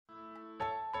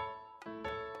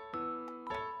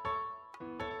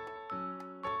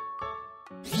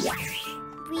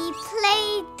We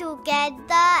play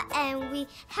together and we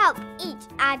help each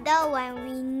other when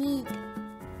we need.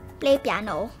 Play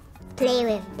piano. Play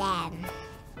with them.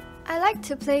 I like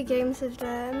to play games with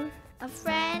them. A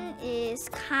friend is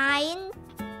kind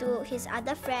to his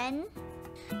other friend.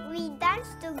 We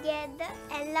dance together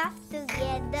and laugh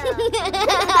together.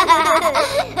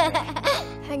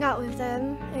 Hang out with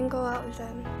them and go out with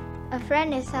them. A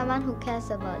friend is someone who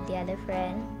cares about the other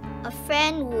friend. A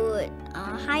friend would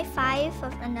high five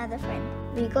of another friend.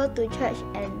 We go to church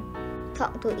and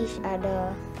talk to each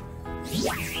other.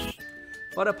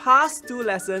 For the past 2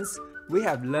 lessons, we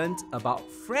have learned about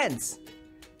friends.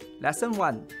 Lesson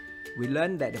 1. We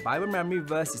learned that the Bible memory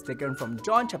verse is taken from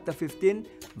John chapter 15,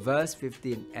 verse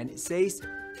 15. And it says,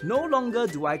 "No longer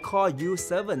do I call you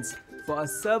servants, for a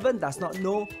servant does not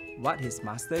know what his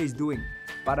master is doing.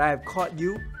 But I have called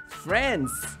you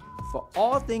friends. For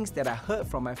all things that I heard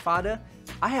from my Father,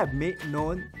 I have made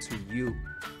known to you."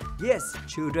 Yes,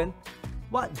 children,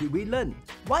 what did we learn?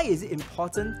 Why is it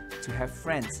important to have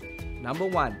friends? Number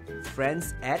 1,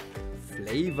 friends add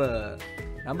flavor.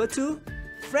 Number 2,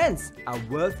 friends are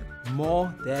worth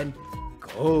more than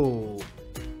gold.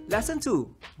 Lesson 2,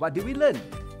 what did we learn?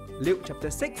 Luke chapter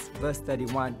 6, verse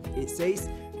 31, it says,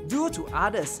 "Do to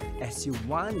others as you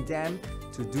want them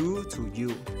to do to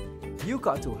you." You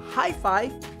got to high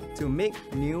five to make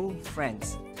new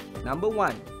friends. Number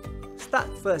 1, start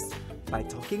first by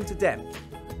talking to them.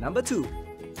 Number 2,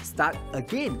 start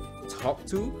again, talk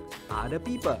to other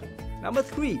people. Number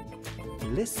 3,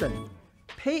 listen.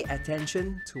 Pay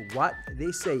attention to what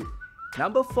they say.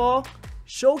 Number 4,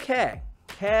 show care.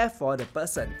 Care for the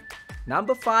person.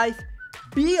 Number 5,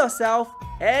 be yourself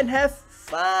and have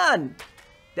fun.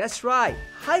 That's right,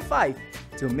 high five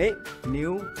to make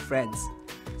new friends.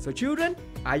 So children,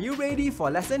 are you ready for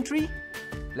lesson 3?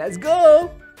 Let's go!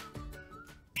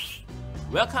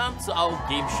 Welcome to our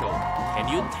game show. Can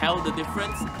you tell the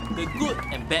difference? The good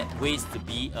and bad ways to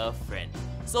be a friend.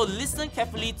 So listen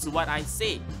carefully to what I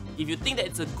say. If you think that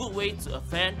it's a good way to a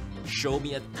friend, show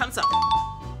me a thumbs up.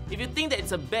 If you think that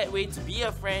it's a bad way to be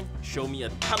a friend, show me a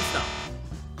thumbs down.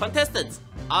 Contestants,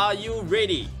 are you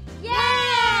ready?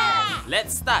 Yeah!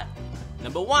 Let's start.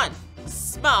 Number 1,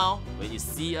 smile when you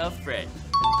see a friend.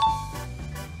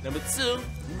 Number 2,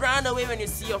 run away when you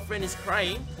see your friend is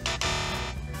crying.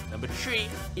 Number 3,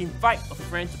 invite a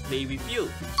friend to play with you.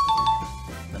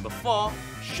 Number 4,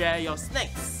 share your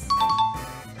snacks.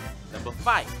 Number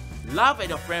 5, laugh at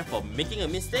your friend for making a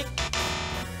mistake.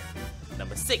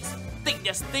 Number 6, take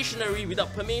their stationery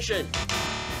without permission.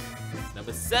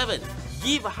 Number 7,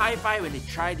 give a high five when they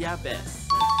try their best.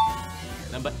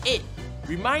 Number 8,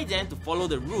 remind them to follow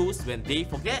the rules when they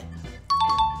forget.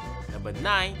 Number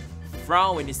 9,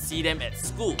 frown when you see them at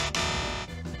school.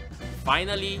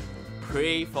 Finally,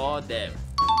 pray for them.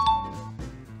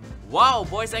 Wow,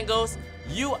 boys and girls,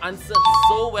 you answered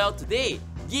so well today.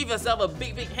 Give yourself a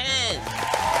big hand.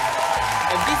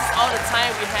 And this is all the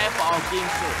time we have for our game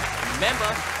show.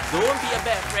 Remember, don't be a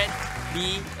bad friend,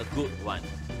 be a good one.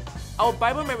 Our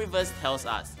Bible memory verse tells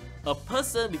us, a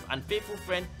person with unfaithful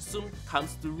friend soon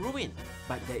comes to ruin,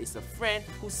 but there is a friend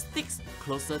who sticks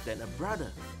closer than a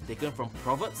brother. Taken from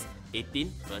Proverbs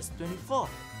 18 verse 24.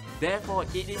 Therefore,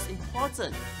 it is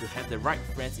important to have the right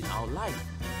friends in our life.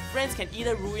 Friends can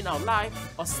either ruin our life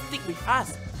or stick with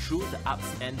us through the ups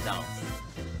and downs.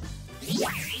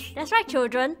 That's right,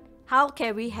 children. How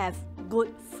can we have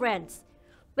good friends?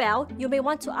 Well, you may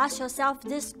want to ask yourself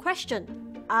this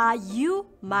question. Are you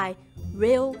my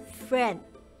real friend?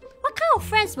 What kind of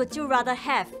friends would you rather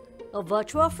have? A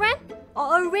virtual friend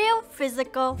or a real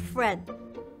physical friend?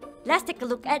 Let's take a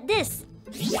look at this.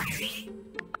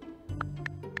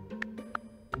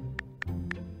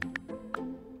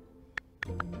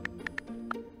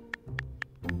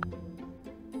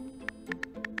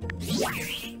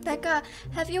 Becca,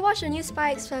 have you watched the new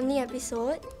Spy X Family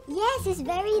episode? Yes, it's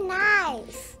very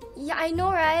nice. Yeah, I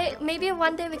know, right? Maybe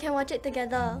one day we can watch it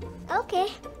together. Okay.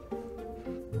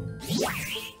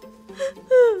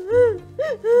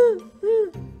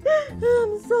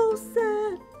 I'm so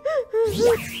sad.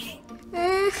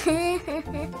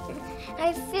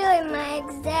 I failed in my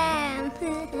exam.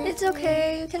 It's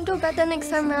okay, you can do better next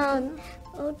time round.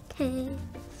 Okay.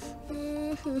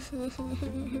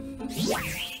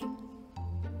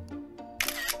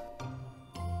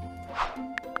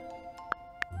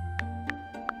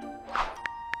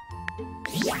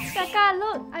 Becca,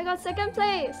 look, I got second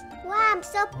place. Wow, I'm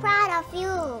so proud of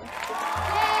you.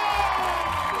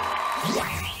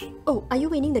 Oh, are you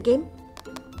winning the game?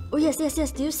 Oh, yes.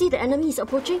 Do you see the enemy is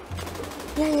approaching?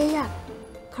 Yeah.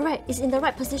 Correct, it's in the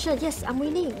right position. Yes, I'm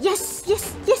winning. Yes,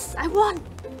 I won.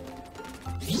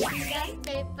 Scissors,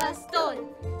 paper, stone.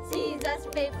 Scissors,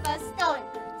 paper, stone.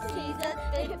 Scissors,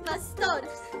 paper, stone.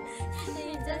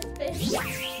 Scissors,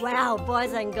 paper. Well,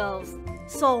 boys and girls,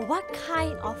 so what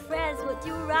kind of friends would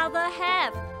you rather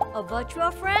have? A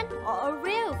virtual friend or a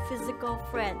real physical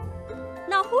friend?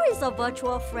 Now, who is a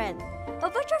virtual friend? A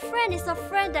virtual friend is a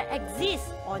friend that exists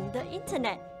on the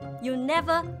internet. You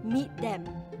never meet them.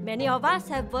 Many of us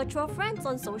have virtual friends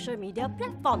on social media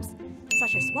platforms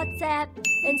such as WhatsApp,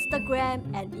 Instagram,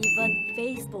 and even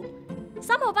Facebook.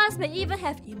 Some of us may even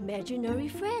have imaginary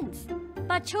friends.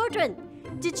 But children,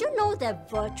 did you know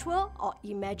that virtual or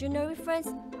imaginary friends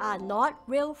are not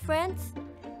real friends?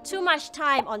 Too much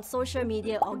time on social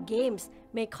media or games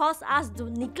may cause us to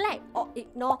neglect or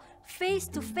ignore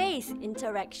face-to-face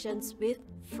interactions with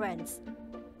friends.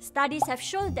 Studies have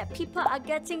shown that people are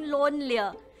getting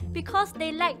lonelier because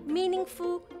they lack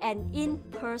meaningful and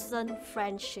in-person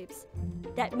friendships.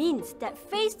 That means that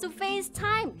face-to-face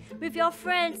time with your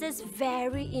friends is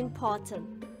very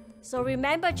important. So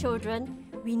remember, children,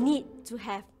 we need to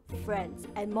have friends,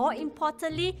 and more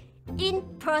importantly,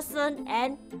 in-person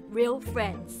and real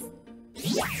friends.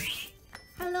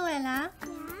 Hello, Ella.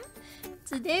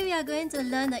 Today we are going to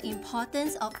learn the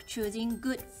importance of choosing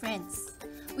good friends.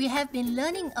 We have been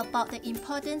learning about the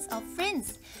importance of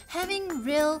friends. Having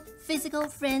real physical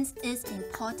friends is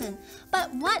important.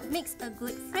 But what makes a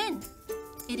good friend?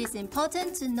 It is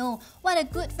important to know what a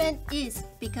good friend is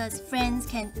because friends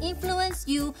can influence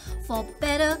you for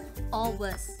better or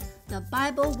worse. The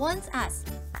Bible warns us,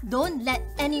 don't let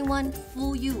anyone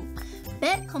fool you.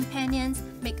 Bad companions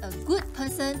make a good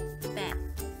person bad.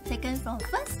 Taken from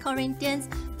 1 Corinthians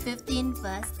 15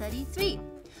 verse 33.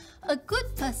 A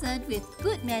good person with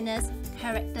good manners,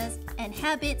 characters, and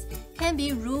habits can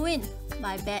be ruined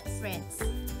by bad friends.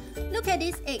 Look at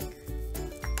this egg.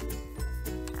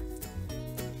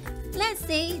 Let's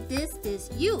say this is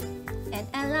you, and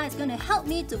Ella is going to help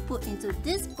me to put into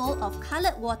this bowl of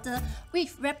colored water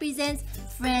which represents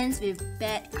friends with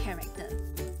bad character.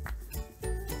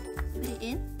 Put it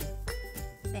in.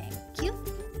 Thank you.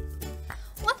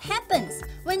 What happens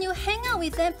when you hang out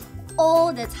with them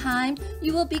all the time?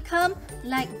 You will become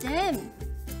like them.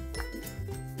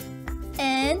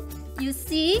 And you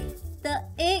see, the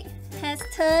egg has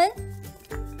turned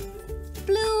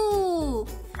blue.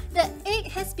 The egg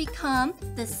has become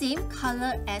the same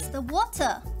color as the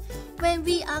water. When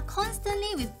we are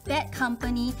constantly with bad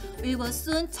company, we will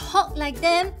soon talk like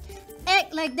them,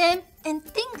 act like them, and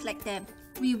think like them.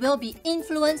 We will be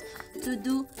influenced to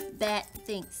do bad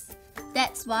things.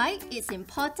 That's why it's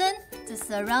important to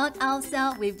surround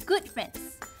ourselves with good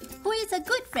friends. Who is a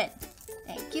good friend?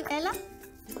 Thank you, Ella.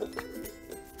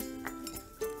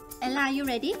 Ella, are you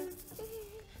ready?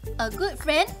 A good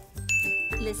friend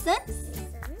listens.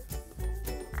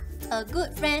 A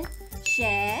good friend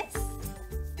shares.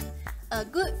 A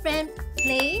good friend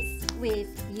plays with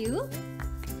you.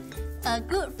 A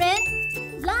good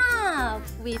friend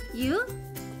laughs with you.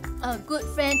 A good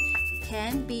friend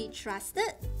can be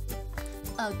trusted.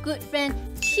 A good friend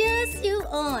cheers you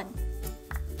on.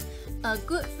 A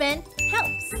good friend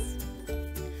helps.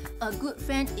 A good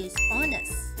friend is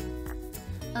honest.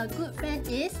 A good friend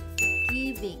is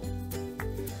giving.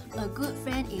 A good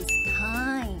friend is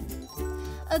kind.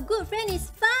 A good friend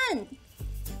is fun.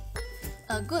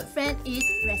 A good friend is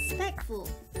respectful.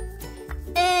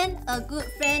 And a good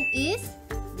friend is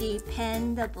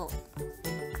dependable.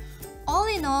 All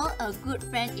in all, a good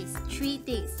friend is 3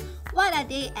 things. What are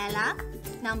they, Ella?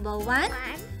 Number 1,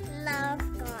 love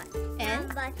God.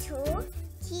 And Number 2,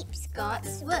 keeps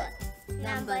God's word.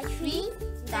 Number 3,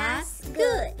 does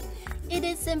good. It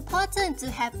is important to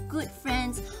have good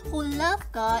friends who love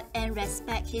God and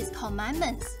respect His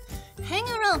commandments. Hang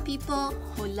around people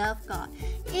who love God.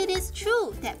 It is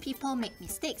true that people make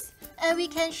mistakes, and we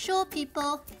can show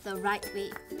people the right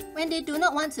way. When they do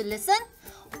not want to listen,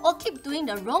 or keep doing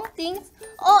the wrong things,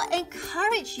 or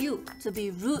encourage you to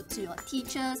be rude to your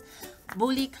teachers,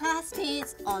 bully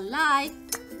classmates, or lie,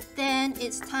 then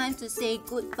it's time to say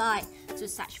goodbye to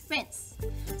such friends.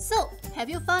 So, have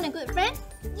you found a good friend?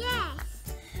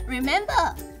 yes.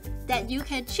 Remember that you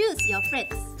can choose your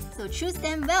friends. So choose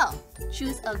them well.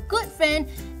 Choose a good friend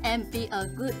and be a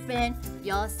good friend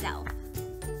yourself.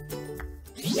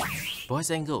 Boys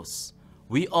and girls,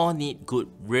 we all need good,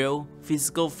 real,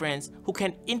 physical friends who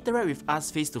can interact with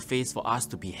us face to face for us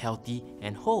to be healthy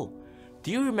and whole.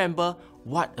 Do you remember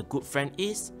what a good friend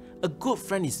is? A good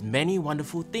friend is many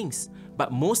wonderful things,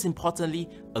 but most importantly,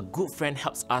 a good friend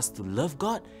helps us to love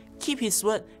God, keep His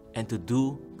word, and to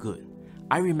do good.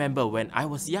 I remember when I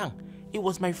was young, it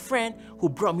was my friend who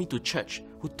brought me to church,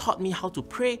 who taught me how to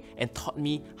pray and taught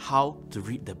me how to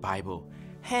read the Bible.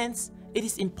 Hence, it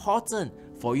is important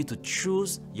for you to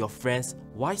choose your friends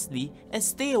wisely and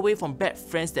stay away from bad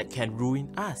friends that can ruin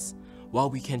us. While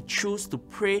we can choose to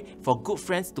pray for good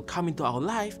friends to come into our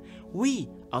life, we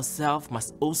ourselves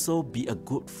must also be a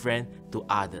good friend to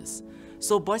others.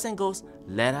 So boys and girls,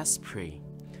 let us pray.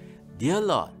 Dear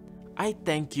Lord, I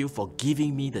thank you for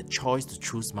giving me the choice to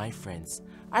choose my friends.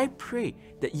 I pray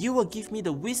that you will give me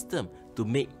the wisdom to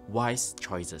make wise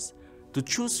choices, to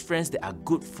choose friends that are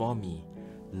good for me.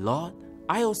 Lord,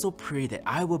 I also pray that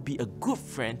I will be a good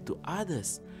friend to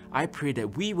others. I pray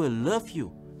that we will love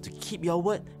you, to keep your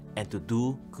word, and to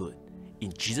do good.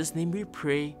 In Jesus' name we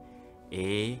pray.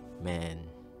 Amen.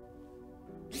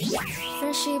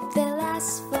 Friendship that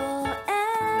lasts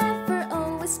forever,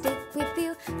 always stick with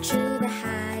you through the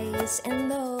highs and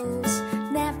lows.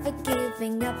 Never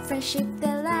giving up. Friendship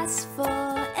that lasts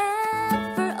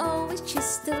forever, always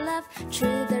choose to love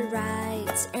through the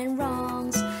rights and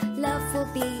wrongs. Love will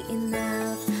be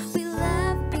enough. We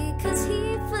love because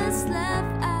He first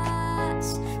loved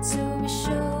us, so we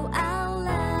show our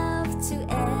love to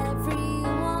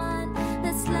everyone.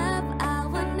 Let's love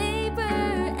our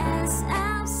neighbor as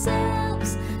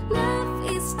ourselves. Love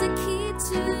is the key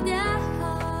to their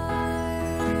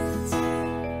hearts.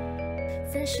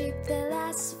 Friendship that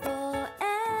lasts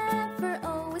forever,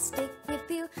 always stick with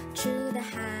you through the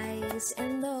highs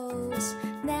and lows.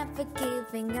 Never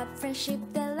giving up. Friendship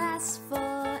that lasts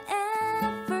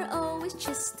forever, always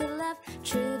choose to love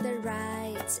through the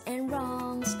rights and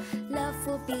wrongs. Love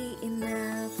will be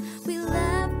enough. We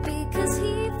love because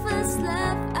He first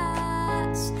loved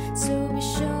us, so we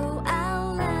show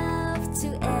our love to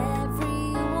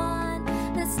everyone.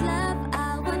 Let's love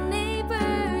our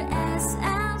neighbor as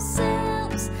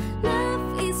ourselves.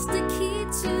 Love is the key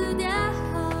to their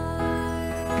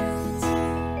hearts.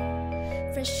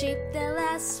 Friendship that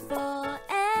lasts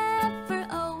forever,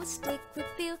 always stick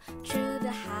with you through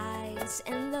the highs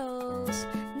and lows.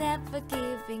 Never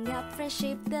giving up.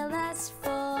 Friendship that lasts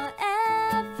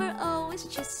forever, always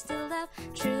choose to love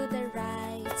through the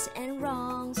rights and wrongs.